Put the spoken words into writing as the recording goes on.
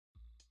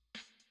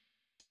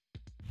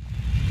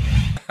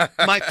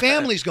My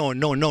family's going,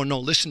 no,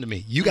 listen to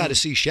me. You got to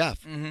see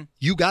Chef.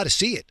 You got to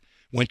see it.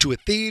 Went to a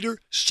theater,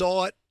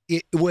 saw it.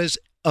 It was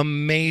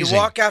amazing.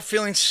 You walk out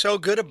feeling so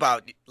good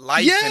about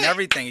life and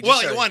everything. You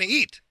want to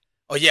eat.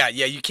 Oh, yeah.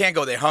 You can't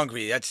go there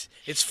hungry. It's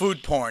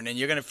food porn, and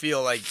you're going to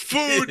feel like...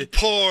 Food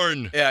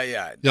porn.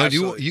 Yeah. No,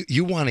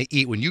 you want to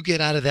eat. When you get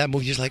out of that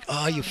movie, you're like,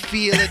 oh, you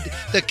feel it.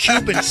 The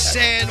Cuban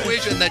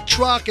sandwich and the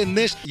truck and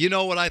this. You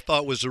know what I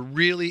thought was a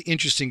really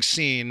interesting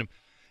scene?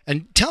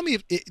 And tell me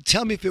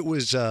if it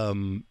was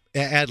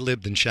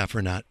ad-libbed in Chef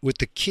or not. With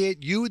the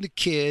kid, you and the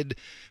kid,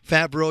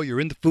 Favreau, you're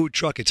in the food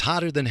truck. It's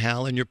hotter than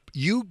hell, and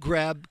you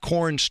grab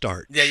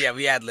cornstarch. Yeah,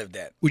 we ad-libbed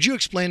that. Would you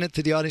explain it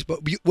to the audience? But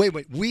wait.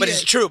 But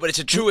it's true. But it's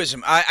a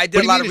truism. I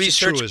did a lot of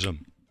research. It's a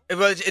truism?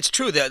 It's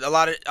true that a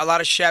lot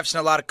of chefs and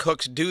a lot of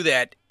cooks do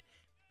that.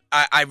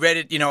 I read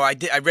it.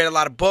 I read a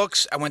lot of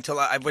books. I went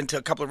to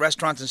a couple of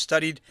restaurants and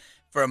studied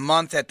for a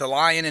month at the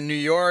Lion in New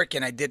York,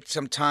 and I did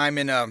some time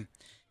in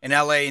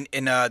L.A.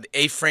 in the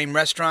A-frame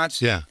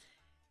restaurants. Yeah.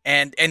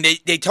 And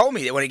they told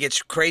me that when it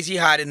gets crazy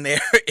hot in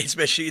there,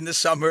 especially in the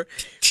summer,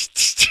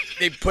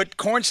 they put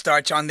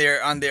cornstarch on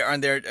their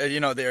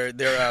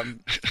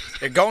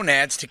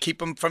gonads to keep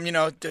them from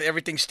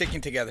everything sticking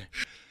together.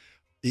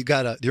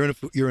 You're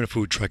in a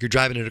food truck. You're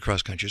driving it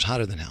across country. It's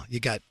hotter than hell. You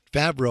got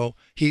Favreau.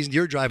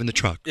 You're driving the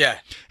truck. Yeah.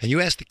 And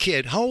you ask the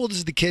kid, how old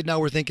is the kid now?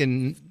 We're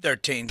thinking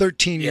 13.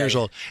 13 years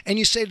old. And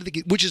you say to the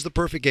kid, which is the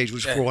perfect age,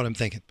 which is for what I'm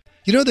thinking.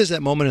 There's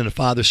that moment in a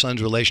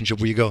father-son's relationship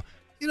where you go,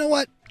 you know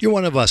what? You're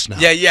one of us now.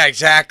 Yeah,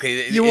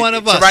 exactly. You're one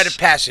of us. It's a rite of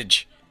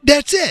passage.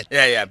 That's it.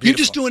 Yeah, beautiful. You're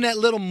just doing that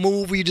little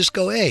move where you just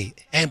go, hey,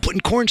 I'm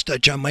putting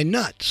cornstarch on my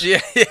nuts. Yeah.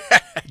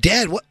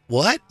 Dad,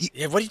 what?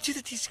 Yeah, what do you do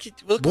that these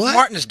kids? Look what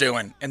Martin is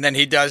doing. And then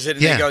he does it,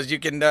 and he goes, you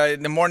can,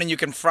 in the morning you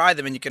can fry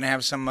them, and you can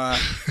have some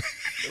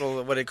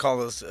little, what do they call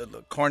those,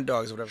 corn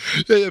dogs or whatever.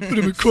 Yeah, put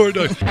them in corn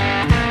dogs.